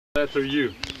Letter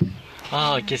U.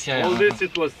 Ah, chestia aia. All this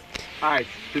it was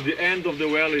ice. To the end of the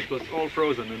valley it was all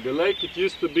frozen. And the lake it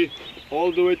used to be all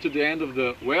the way to the end of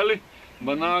the valley,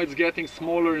 but now it's getting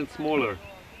smaller and smaller.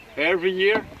 Every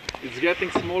year it's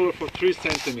getting smaller for 3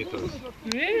 centimeters.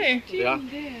 Really? Yeah.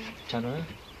 Channel?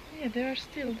 Yeah, they are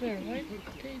still there. Why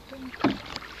they don't?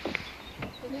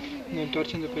 Ne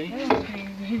întoarcem de pe ei?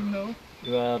 No.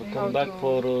 You are come back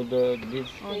for this.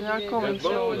 Oh, they are coming No,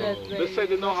 slowly. no. They say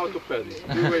they know how to paddle.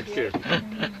 We wait here.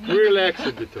 Relax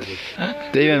a bit of it.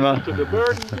 Steven, mă. To the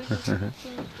bird.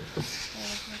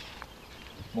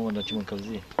 Mamă, dar ce mă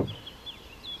încălzi.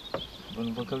 Vă nu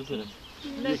vă încălzire.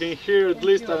 You can hear at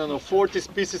least, I don't know, 40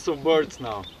 species of birds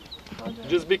now.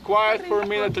 Just be quiet for a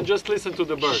minute and just listen to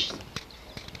the birds.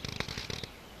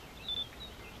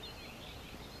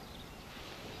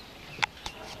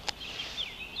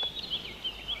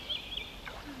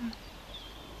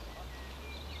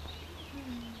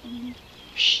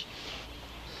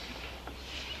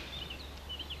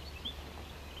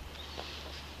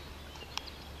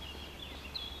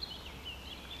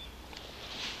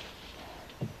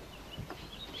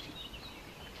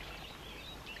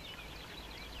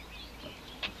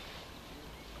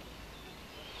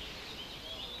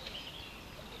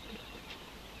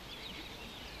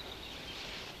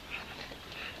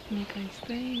 Mica e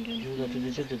staying and... Dar tu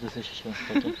de ce te dusești așa în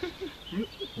spate?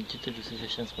 De ce te dusești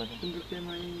așa în spate? Pentru că e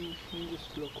mai îngust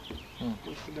locul.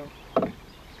 O să dau.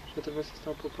 Că trebuie să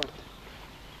stau pe o parte.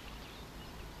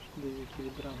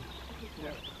 Dezechilibram.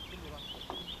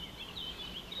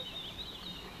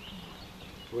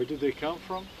 Where do they come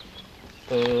from?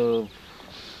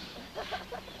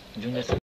 De unde